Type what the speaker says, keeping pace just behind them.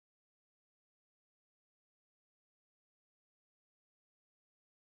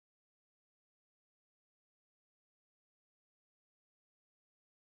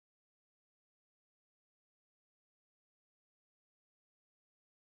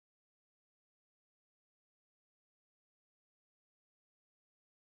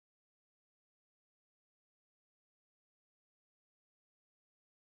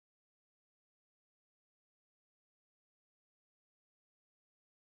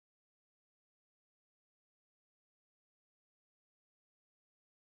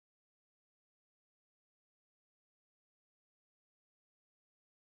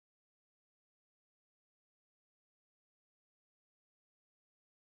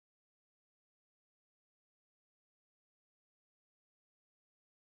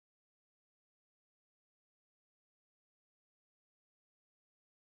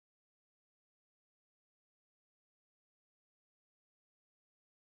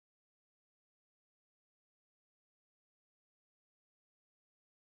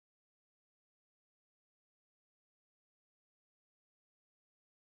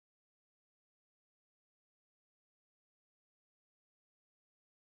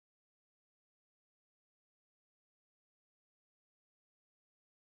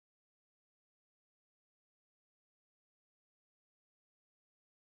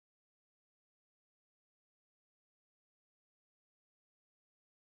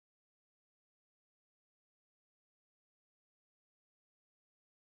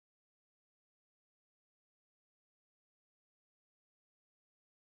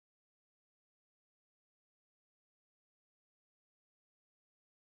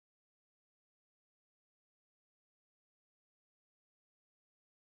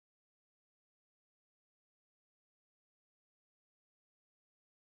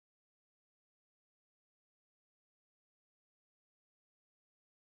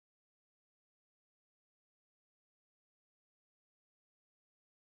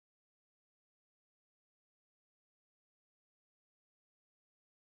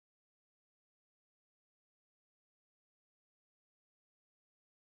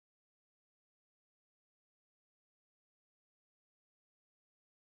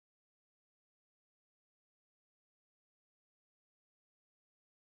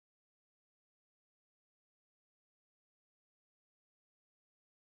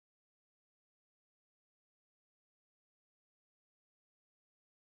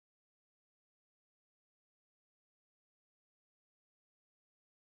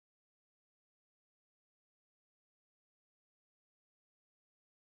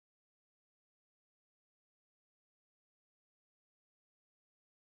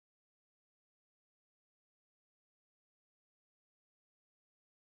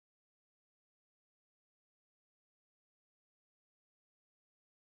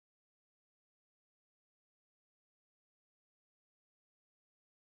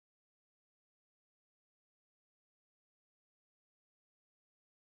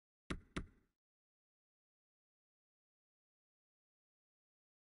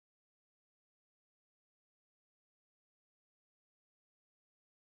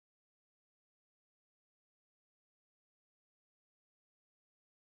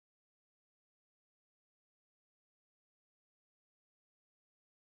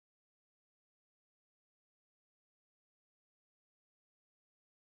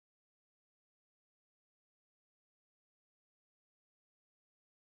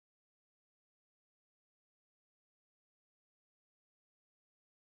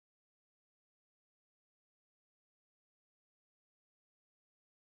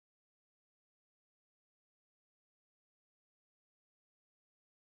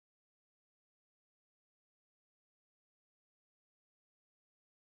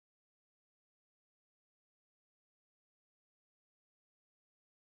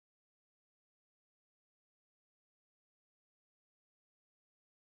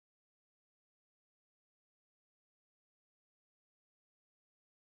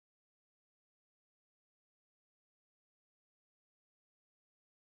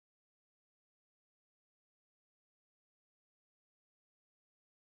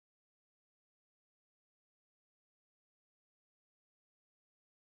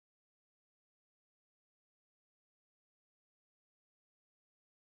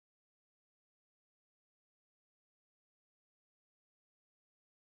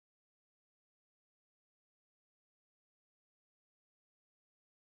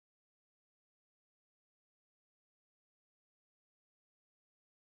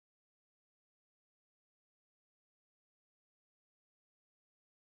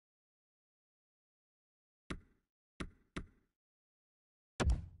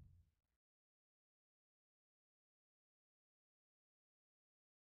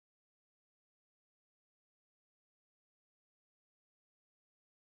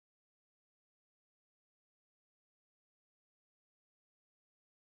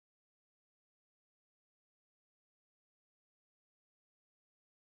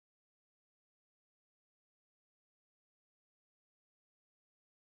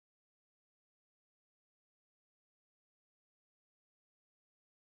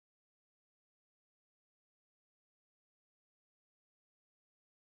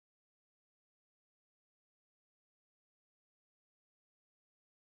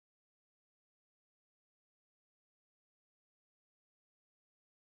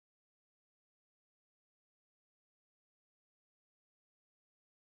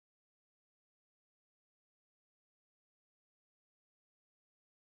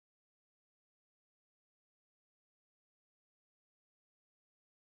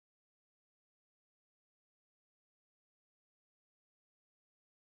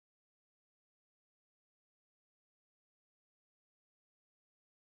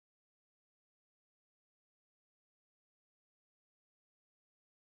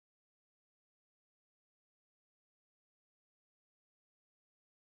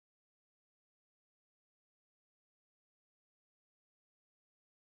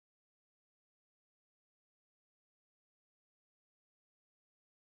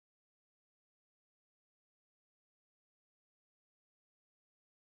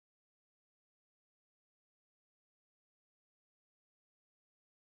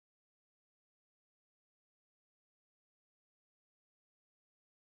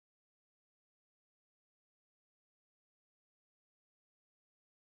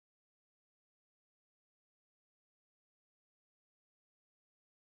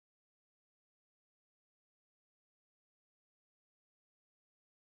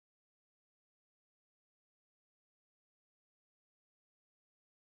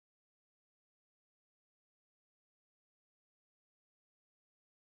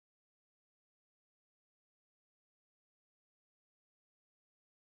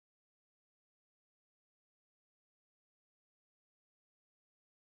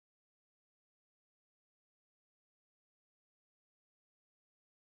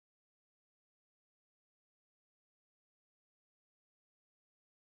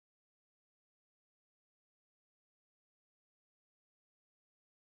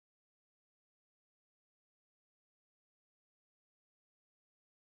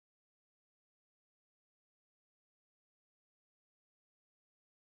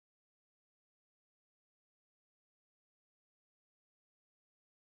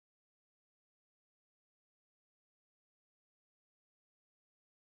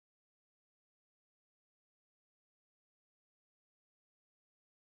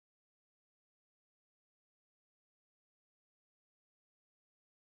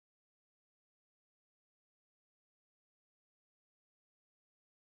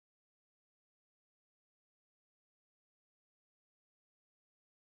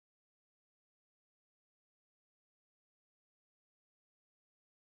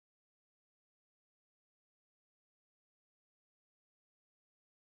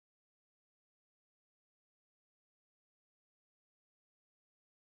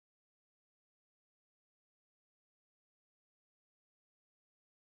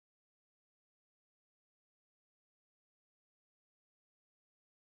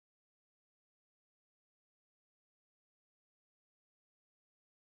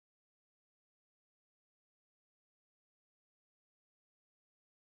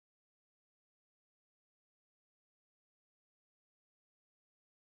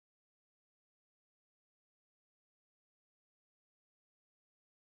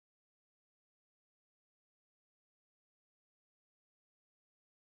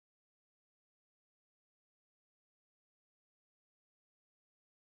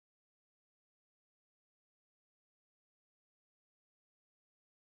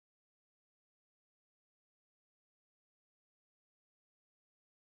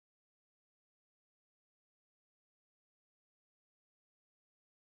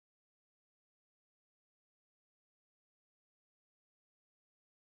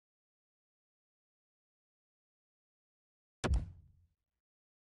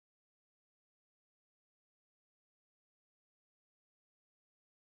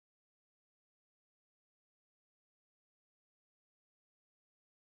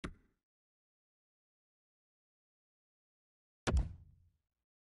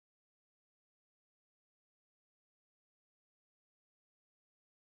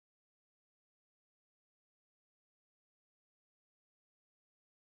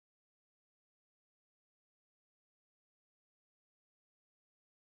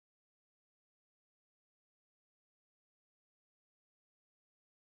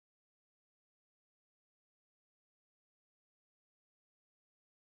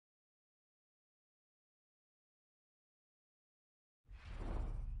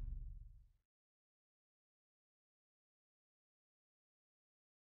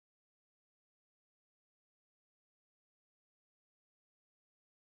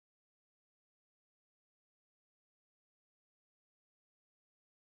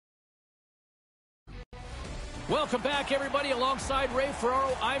Welcome back, everybody. Alongside Ray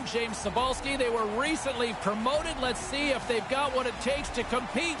Ferraro, I'm James Cybulski. They were recently promoted. Let's see if they've got what it takes to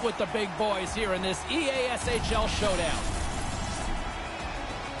compete with the big boys here in this EASHL showdown.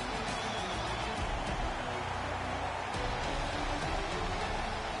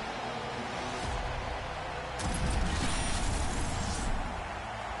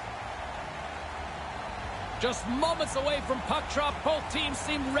 Just moments away from puck drop, both teams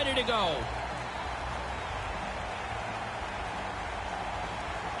seem ready to go.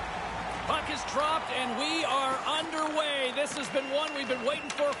 Puck is dropped, and we are underway. This has been one we've been waiting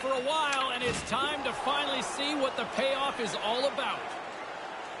for a while, and it's time to finally see what the payoff is all about.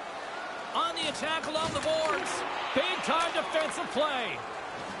 On the attack along the boards. Big-time defensive play.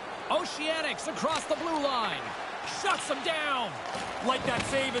 Oceanics across the blue line. Shuts him down. Like that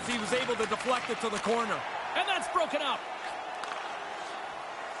save as he was able to deflect it to the corner. And that's broken up.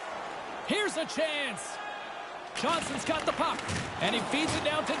 Here's a chance. Johnson's got the puck, and he feeds it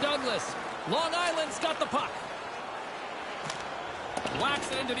down to Douglas. Long Island's got the puck.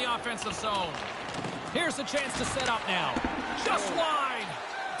 Whacks it into the offensive zone. Here's a chance to set up now. Just wide.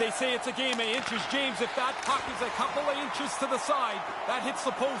 They say it's a game of inches, James. If that puck is a couple of inches to the side, that hits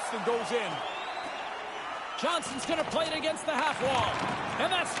the post and goes in. Johnson's going to play it against the half wall,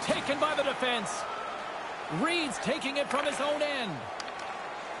 and that's taken by the defense. Reed's taking it from his own end.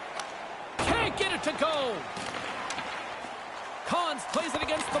 Can't get it to go. Cons plays it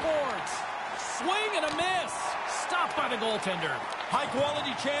against the boards. Swing and a miss. Stopped by the goaltender.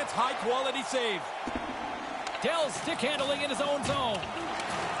 High-quality chance, high-quality save. Dell's stick handling in his own zone.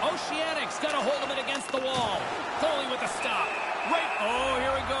 Oceanic's got a hold of it against the wall. Goalie with a stop. Right. Oh,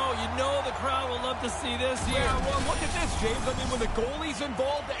 here we go. You know the crowd will love to see this here. Yeah, well, look at this, James. I mean, when the goalie's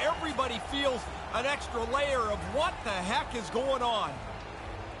involved, everybody feels an extra layer of what the heck is going on.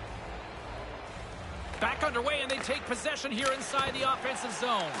 Back underway, and they take possession here inside the offensive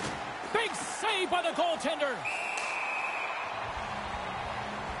zone. Big save by the goaltender.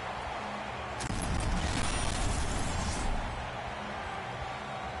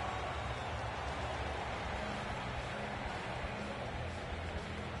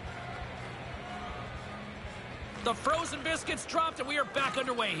 The frozen biscuits dropped, and we are back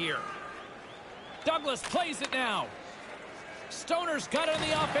underway here. Douglas plays it now. Stoner's got it on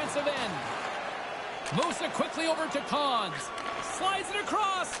the offensive end. Moves it quickly over to Cons. Slides it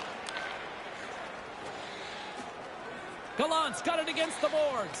across. Gallant's got it against the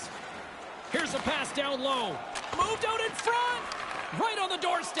boards. Here's a pass down low. Moved out in front. Right on the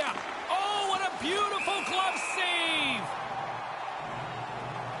doorstep. Oh, what a beautiful glove save.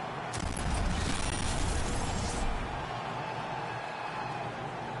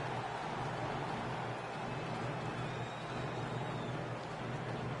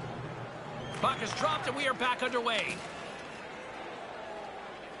 Puck is dropped, and we are back underway.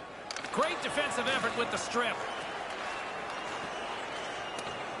 Great defensive effort with the strip.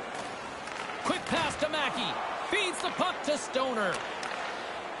 Quick pass to Mackey. Feeds the puck to Stoner.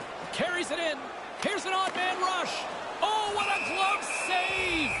 Carries it in. Here's an odd man rush. Oh, what a glove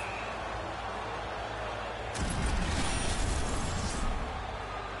save!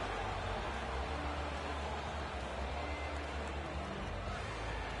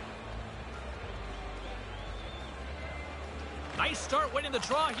 Nice start winning the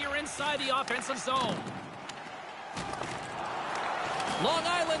draw here inside the offensive zone. Long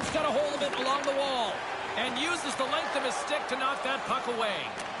Island's got a hold of it along the wall and uses the length of his stick to knock that puck away.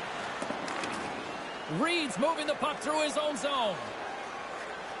 Reed's moving the puck through his own zone.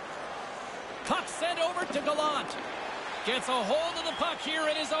 Puck sent over to Gallant. Gets a hold of the puck here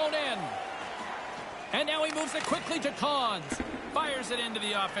in his own end. And now he moves it quickly to Cons. Fires it into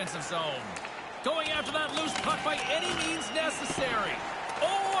the offensive zone. Going after that loose puck by any means necessary.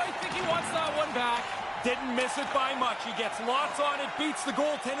 Oh, I think he wants that one back. Didn't miss it by much. He gets lots on it, beats the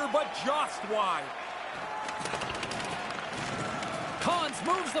goaltender, but just wide. Cons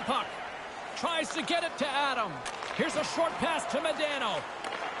moves the puck. Tries to get it to Adam. Here's a short pass to Medano.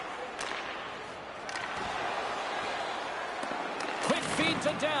 Quick feed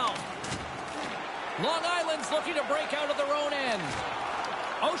to Dell. Long Island's looking to break out of their own end.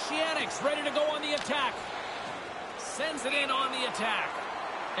 Oceanics ready to go on the attack. Sends it in on the attack.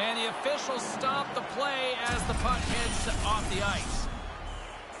 And the officials stop the play as the puck heads off the ice.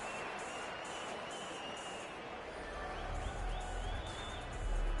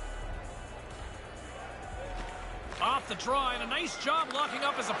 Off the draw, and a nice job locking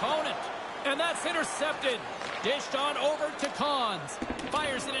up his opponent. And that's intercepted. Dished on over to Cons.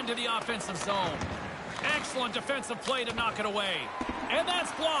 Fires it into the offensive zone. Excellent defensive play to knock it away. And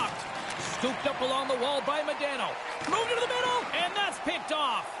that's blocked. Scooped up along the wall by Medano. Moved into the middle, and that's picked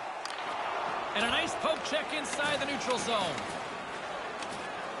off. And a nice poke check inside the neutral zone.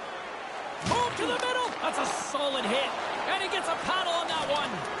 Move to the middle. That's a solid hit. And he gets a paddle on that one.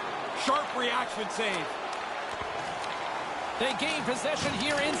 Sharp reaction save. They gain possession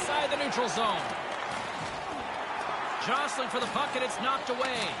here inside the neutral zone. Jostling for the puck, and it's knocked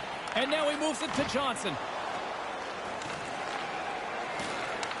away. And now he moves it to Johnson.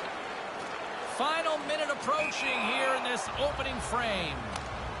 Final minute approaching here in this opening frame.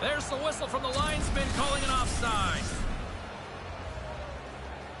 There's the whistle from the linesman calling an offside.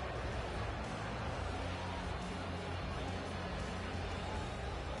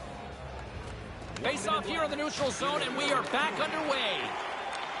 Face off here in the neutral zone, and we are back underway.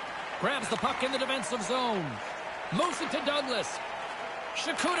 Grabs the puck in the defensive zone. Moves it to Douglas.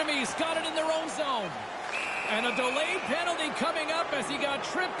 Chicoutimi's got it in their own zone. And a delayed penalty coming up as he got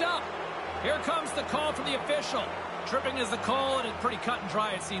tripped up. Here comes the call from the official. Tripping is the call, and it's pretty cut and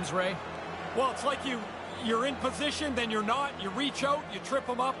dry, it seems, Ray. Well, it's like you're in position, then you're not. You reach out, you trip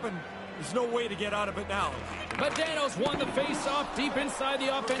them up, and there's no way to get out of it now. Medano's won the face-off deep inside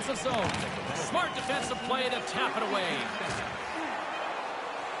the offensive zone. Smart defensive play to tap it away.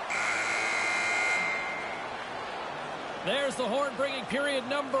 There's the horn bringing period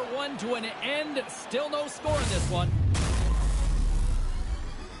number 1 to an end. Still no score in this one.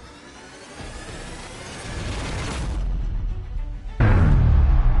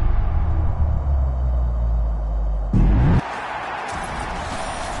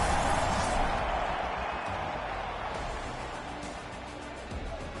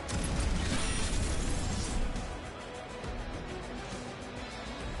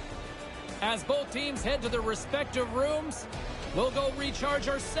 As both teams head to their respective rooms, we'll go recharge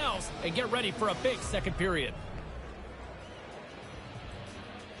ourselves and get ready for a big second period.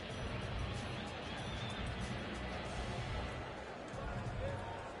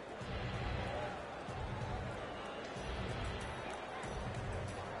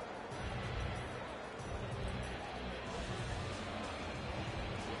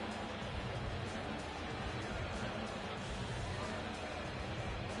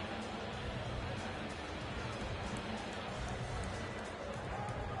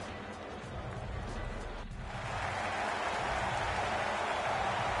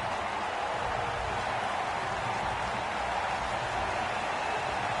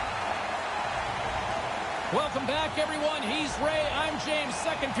 Welcome back, everyone. He's Ray. I'm James.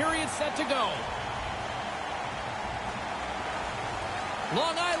 Second period set to go.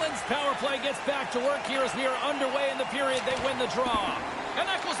 Long Island's power play gets back to work here as we are underway in the period. They win the draw. And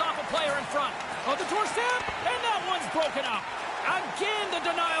that goes off a player in front. On the doorstep, and that one's broken up. Again, the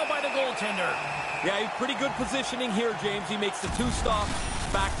denial by the goaltender. Yeah, pretty good positioning here, James. He makes the 2 stops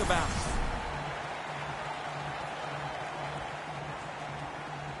back-to-back.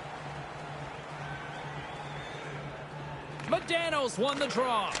 Medano's won the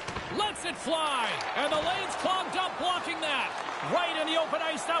draw. Lets it fly. And the lane's clogged up blocking that. Right in the open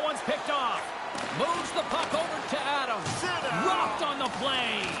ice, that one's picked off. Moves the puck over to Adams. Rocked on the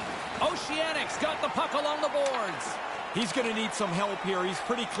play. Oceanic's got the puck along the boards. He's going to need some help here. He's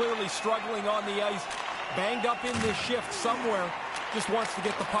pretty clearly struggling on the ice. Banged up in this shift somewhere. Just wants to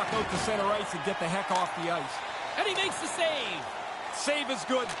get the puck out to center ice and get the heck off the ice. And he makes the save. Save is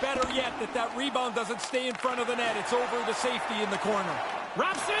good. Better yet, that rebound doesn't stay in front of the net. It's over to safety in the corner.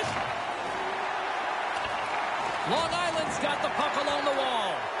 Wraps it. Long Island's got the puck along the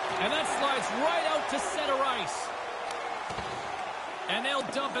wall. And that slides right out to center ice. And they'll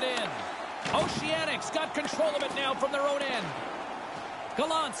dump it in. Oceanic's got control of it now from their own end.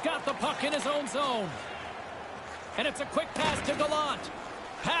 Gallant's got the puck in his own zone. And it's a quick pass to Gallant.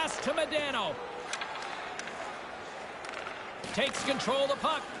 Pass to Medano. Takes control of the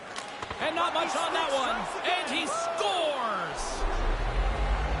puck. And not much on that one. And he scores!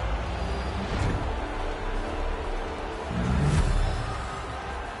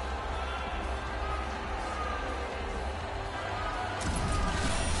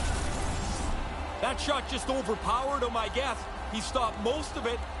 That shot just overpowered him, I guess. He stopped most of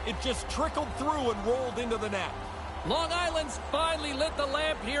it. It just trickled through and rolled into the net. Long Island's finally lit the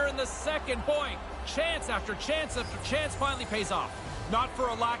lamp here in the second point. Chance after chance after chance finally pays off. Not for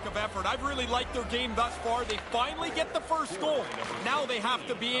a lack of effort. I've really liked their game thus far. They finally get the first goal. Now they have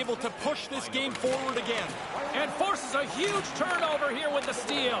to be able to push this game forward again. And forces a huge turnover here with the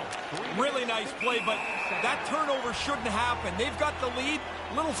steal. Really nice play, but that turnover shouldn't happen. They've got the lead,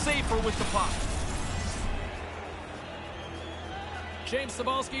 a little safer with the puck. James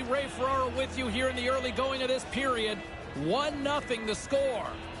Cybulski, Ray Ferraro with you here in the early going of this period. 1-0 the score.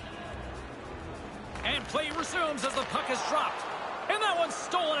 And play resumes as the puck is dropped. And that one's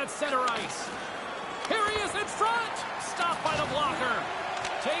stolen at center ice. Here he is in front. Stopped by the blocker.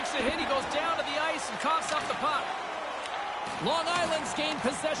 Takes a hit. He goes down to the ice and coughs up the puck. Long Island's gained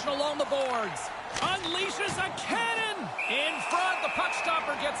possession along the boards. Unleashes a cannon. In front. The puck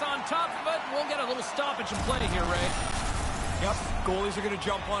stopper gets on top of it. We'll get a little stoppage in play here, Ray. Yep, goalies are going to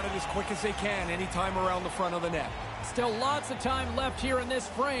jump on it as quick as they can anytime around the front of the net. Still lots of time left here in this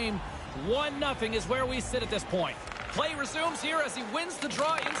frame. 1-0 is where we sit at this point. Play resumes here as he wins the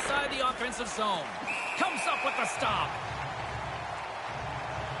draw inside the offensive zone. Comes up with the stop.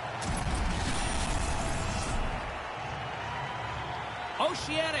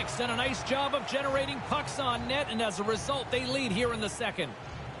 Oceanic's done a nice job of generating pucks on net, and as a result, they lead here in the second.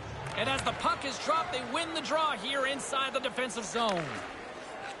 And as the puck is dropped, they win the draw here inside the defensive zone.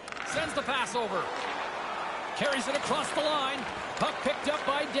 Sends the pass over. Carries it across the line. Puck picked up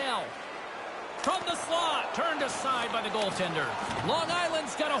by Dell. From the slot, turned aside by the goaltender. Long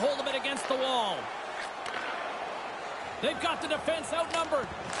Island's got a hold of it against the wall. They've got the defense outnumbered.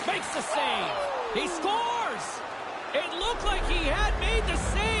 Makes the save. He scores! It looked like he had made the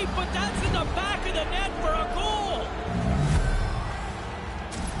save, but that's in the back of the net for a goal.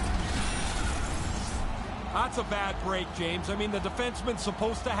 That's a bad break, James. I mean, the defenseman's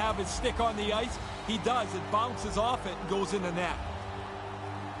supposed to have his stick on the ice. He does. It bounces off it and goes in the net.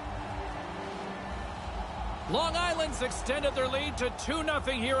 Long Island's extended their lead to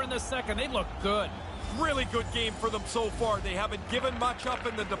 2-0 here in the second. They look good. Really good game for them so far. They haven't given much up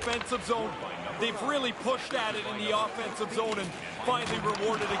in the defensive zone. They've really pushed at it in the offensive zone and finally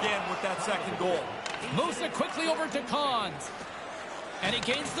rewarded again with that second goal. Moves it quickly over to Cons. And he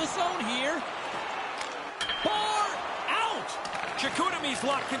gains the zone here. Bar out! Chicoutimi's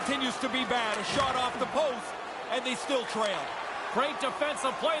luck continues to be bad. A shot off the post, and they still trail. Great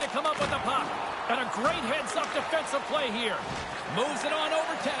defensive play to come up with the puck. And a great heads-up defensive play here. Moves it on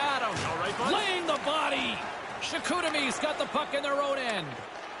over to Adams. All right, bud. Laying the body. Chicoutimi's got the puck in their own end.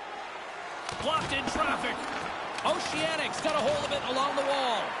 Blocked in traffic. Oceanic's got a hold of it along the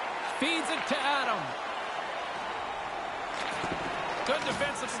wall. Feeds it to Adam. Good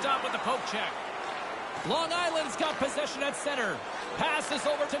defensive stop with the poke check. Long Island's got possession at center. Passes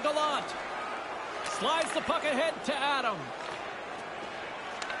over to Gallant. Slides the puck ahead to Adam.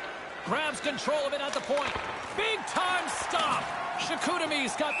 Grabs control of it at the point. Big time stop.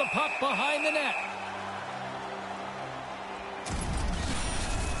 Chicoutimi's got the puck behind the net.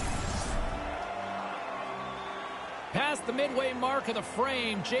 Past the midway mark of the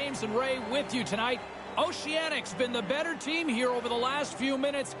frame, James and Ray with you tonight. Oceanic's been the better team here over the last few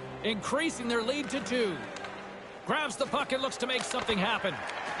minutes, increasing their lead to 2. Grabs the puck and looks to make something happen.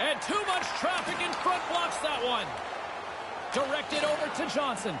 And too much traffic in front blocks that one. Directed over to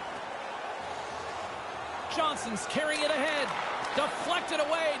Johnson. Johnson's carrying it ahead. Deflected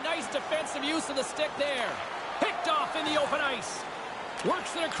away. Nice defensive use of the stick there. Picked off in the open ice.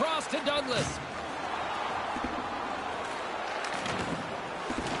 Works it across to Douglas.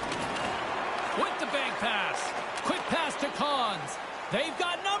 With the bank pass. Quick pass to Cons. They've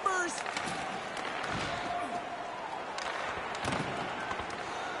got numbers.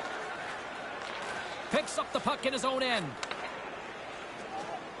 Picks up the puck in his own end.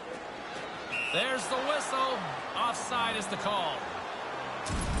 There's the whistle. Offside is the call.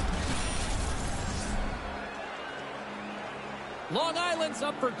 Long Island's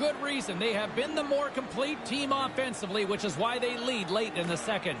up for good reason. They have been the more complete team offensively, which is why they lead late in the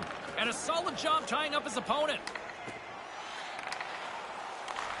second. And a solid job tying up his opponent.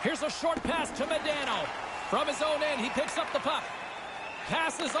 Here's a short pass to Medano. From his own end, he picks up the puck.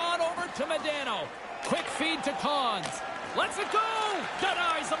 Passes on over to Medano. Quick feed to Cons. Lets it go!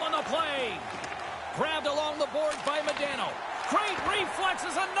 Denies him on the play. Grabbed along the board by Medano. Great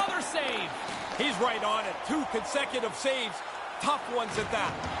reflexes, another save. He's right on it. 2 consecutive saves. Tough ones at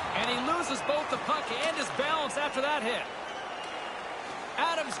that. And he loses both the puck and his balance after that hit.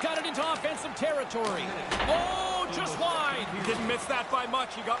 Adams got it into offensive territory. Oh, just wide. He didn't miss that by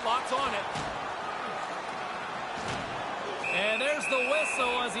much. He got lots on it. And there's the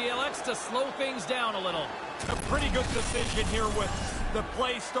whistle as he elects to slow things down a little. A pretty good decision here with the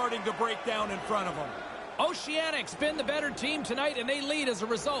play starting to break down in front of him. Oceanic's been the better team tonight, and they lead as a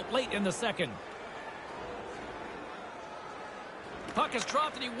result late in the second. Puck is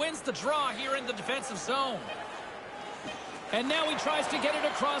dropped, and he wins the draw here in the defensive zone. And now he tries to get it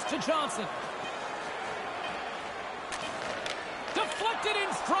across to Johnson. Deflected in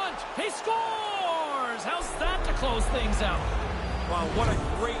front. He scores! How's that to close things out? Wow, what a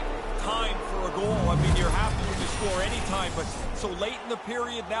great time for a goal. I mean, you're happy when you score any time, but so late in the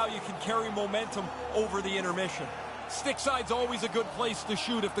period now you can carry momentum over the intermission. Stick side's always a good place to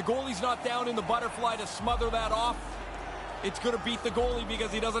shoot. If the goalie's not down in the butterfly to smother that off, it's going to beat the goalie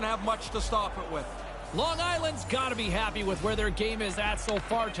because he doesn't have much to stop it with. Long Island's got to be happy with where their game is at so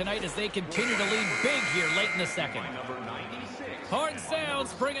far tonight as they continue to lead big here late in the second. Horn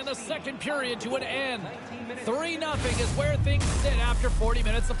sounds, bringing the second period to an end. 3-0 is where things sit after 40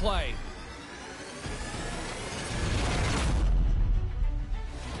 minutes of play.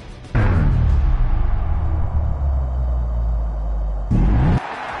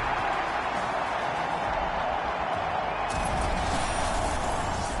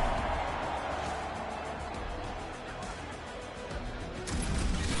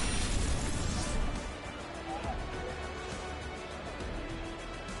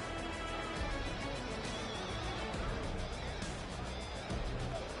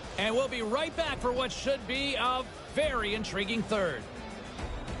 And we'll be right back for what should be a very intriguing third.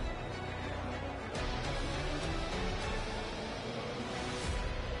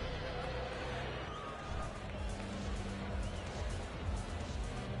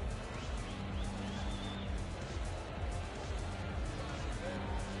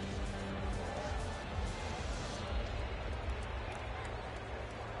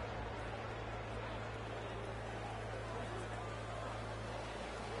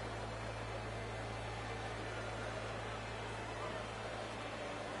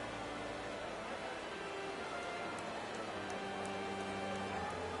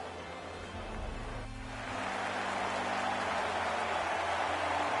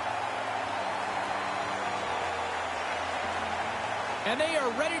 And they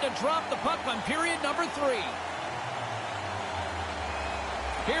are ready to drop the puck on period number 3.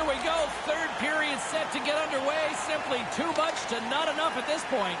 Here we go. Third period set to get underway. Simply too much to not enough at this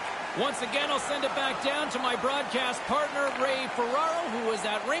point. Once again, I'll send it back down to my broadcast partner, Ray Ferraro, who is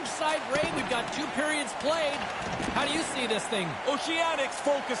at ringside. Ray, we've got 2 periods played. How do you see this thing? Oceanic's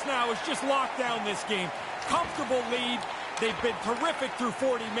focus now is just lock down this game. Comfortable lead. They've been terrific through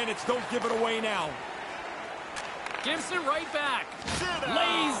 40 minutes. Don't give it away now. Gives it right back.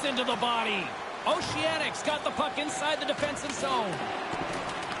 Lays into the body. Oceanic's got the puck inside the defensive zone.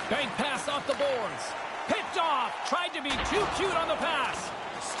 Bank pass off the boards. Picked off. Tried to be too cute on the pass.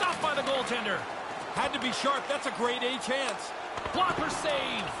 Stopped by the goaltender. Had to be sharp. That's a grade A chance. Blocker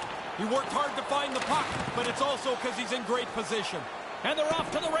save. He worked hard to find the puck, but it's also because he's in great position. And they're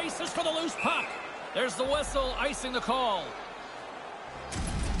off to the races for the loose puck. There's the whistle, icing the call.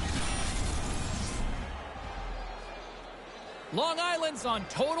 Long Island's on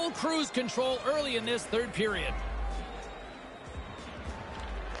total cruise control early in this third period.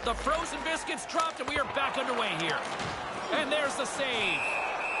 The frozen biscuits dropped, and we are back underway here. And there's the save.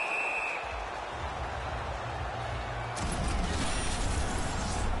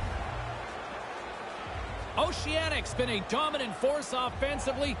 Oceanic's been a dominant force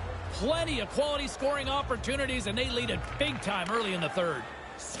offensively. Plenty of quality scoring opportunities, and they lead it big time early in the third.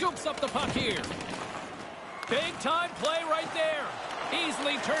 Scoops up the puck here. Big time play right there.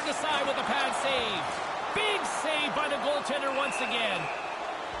 Easily turned aside with a pad save. Big save by the goaltender once again.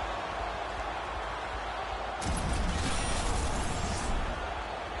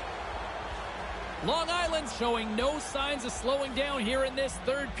 Long Island showing no signs of slowing down here in this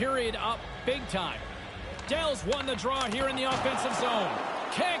third period, up big time. Dell's won the draw here in the offensive zone.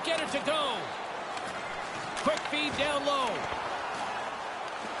 Can't get it to go. Quick feed down low.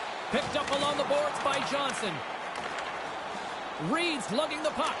 Picked up along the boards by Johnson. Reed's lugging the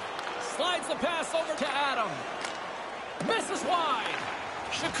puck. Slides the pass over to Adam. Misses wide.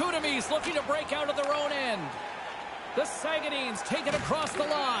 Chicoutimi's looking to break out of their own end. The Sagueneens take it across the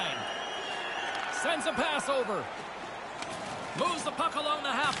line. Sends a pass over. Moves the puck along the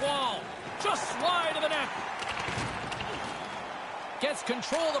half wall. Just wide of the net. Gets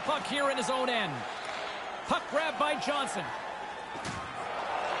control of the puck here in his own end. Puck grabbed by Johnson.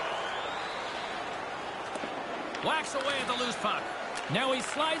 Whacks away at the loose puck. Now he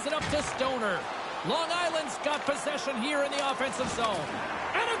slides it up to Stoner. Long Island's got possession here in the offensive zone.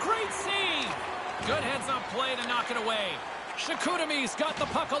 And a great save. Good heads-up play to knock it away. Chicoutimi's got the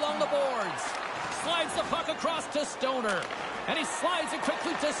puck along the boards. Slides the puck across to Stoner. And he slides it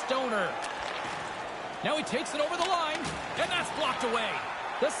quickly to Stoner. Now he takes it over the line. And that's blocked away.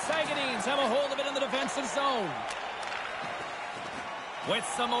 The Sagueneens have a hold of it in the defensive zone. With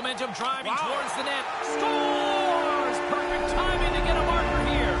some momentum driving towards the net. Scores! Perfect timing to get a marker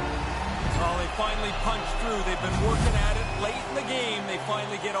here. Well, they finally punched through. They've been working at it late in the game. They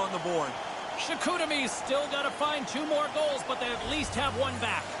finally get on the board. Chicoutimi's still got to find 2 more goals, but they at least have 1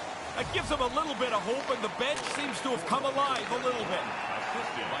 back. That gives them a little bit of hope, and the bench seems to have come alive a little bit.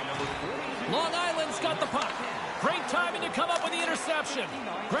 Long Island's got the puck. Great timing to come up with the interception.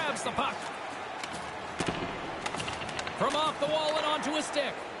 Grabs the puck. From off the wall and onto his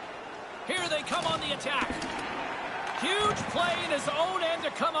stick. Here they come on the attack. Huge play in his own end to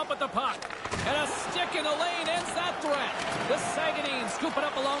come up with the puck. And a stick in the lane ends that threat. The Sagueneens scoop it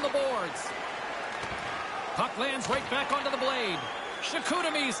up along the boards. Puck lands right back onto the blade.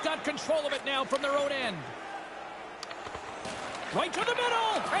 Chicoutimi's got control of it now from their own end. Right to the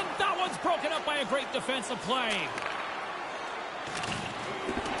middle, and that one's broken up by a great defensive play.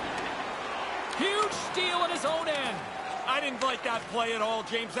 Huge steal in his own end. I didn't like that play at all,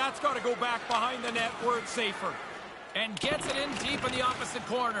 James. That's got to go back behind the net where it's safer. And gets it in deep in the opposite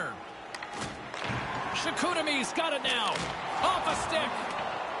corner. Chicoutimi's got it now. Off a stick.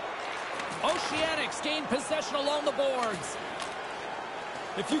 Oceanics gain possession along the boards.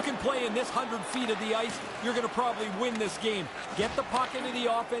 If you can play in this 100 feet of the ice, you're going to probably win this game. Get the puck into the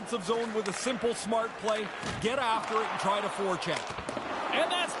offensive zone with a simple, smart play. Get after it and try to forecheck.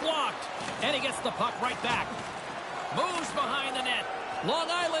 And that's blocked. And he gets the puck right back. Moves behind the net. Long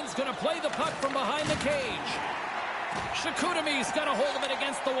Island's going to play the puck from behind the cage. Chicoutimi's got a hold of it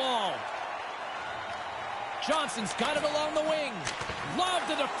against the wall. Johnson's got it along the wing. Love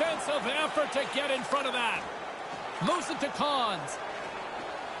the defensive effort to get in front of that. Moves it to Cons.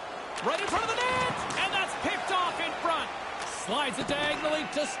 Right in front of the net, and that's picked off in front. Slides it diagonally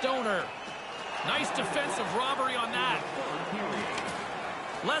to Stoner. Nice defensive robbery on that.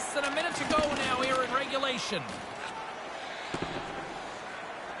 Less than a minute to go now here in regulation.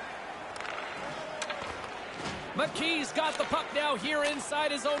 McKee's got the puck now here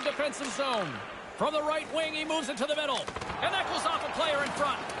inside his own defensive zone. From the right wing, he moves it to the middle. And that goes off a player in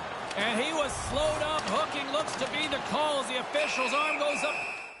front. And he was slowed up. Hooking looks to be the call as the official's arm goes up.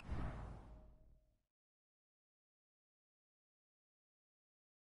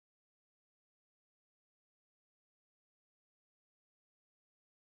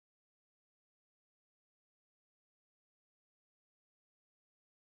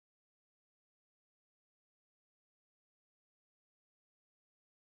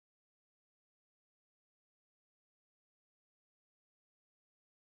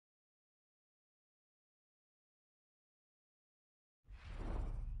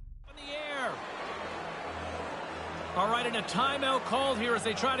 All right, and a timeout called here as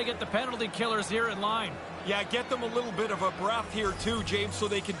they try to get the penalty killers here in line. Yeah, get them a little bit of a breath here too, James, so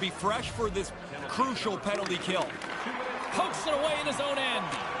they can be fresh for this crucial penalty kill. Pokes it away in his own end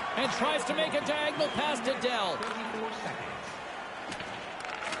and tries to make a diagonal pass to Dell.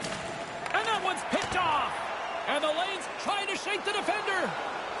 And that one's picked off. And the lane's trying to shake the defender.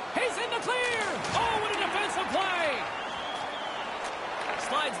 He's in the clear. Oh, what a defensive play.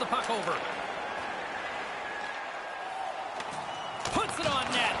 Slides the puck over. Puts it on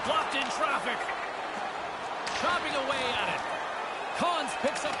net. Blocked in traffic. Chopping away at it. Cons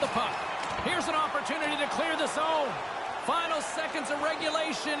picks up the puck. Here's an opportunity to clear the zone. Final seconds of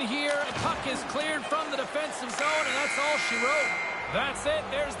regulation here. A puck is cleared from the defensive zone, and that's all she wrote. That's it.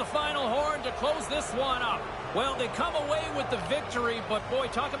 There's the final horn to close this one up. Well, they come away with the victory, but boy,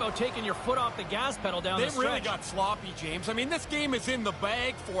 talk about taking your foot off the gas pedal down the stretch. They really got sloppy, James. I mean, this game is in the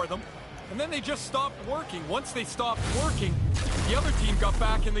bag for them, and then they just stopped working. Once they stopped working, the other team got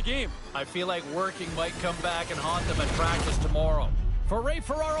back in the game. I feel like working might come back and haunt them at practice tomorrow. For Ray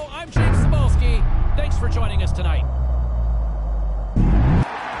Ferraro, I'm James Cybulski. Thanks for joining us tonight.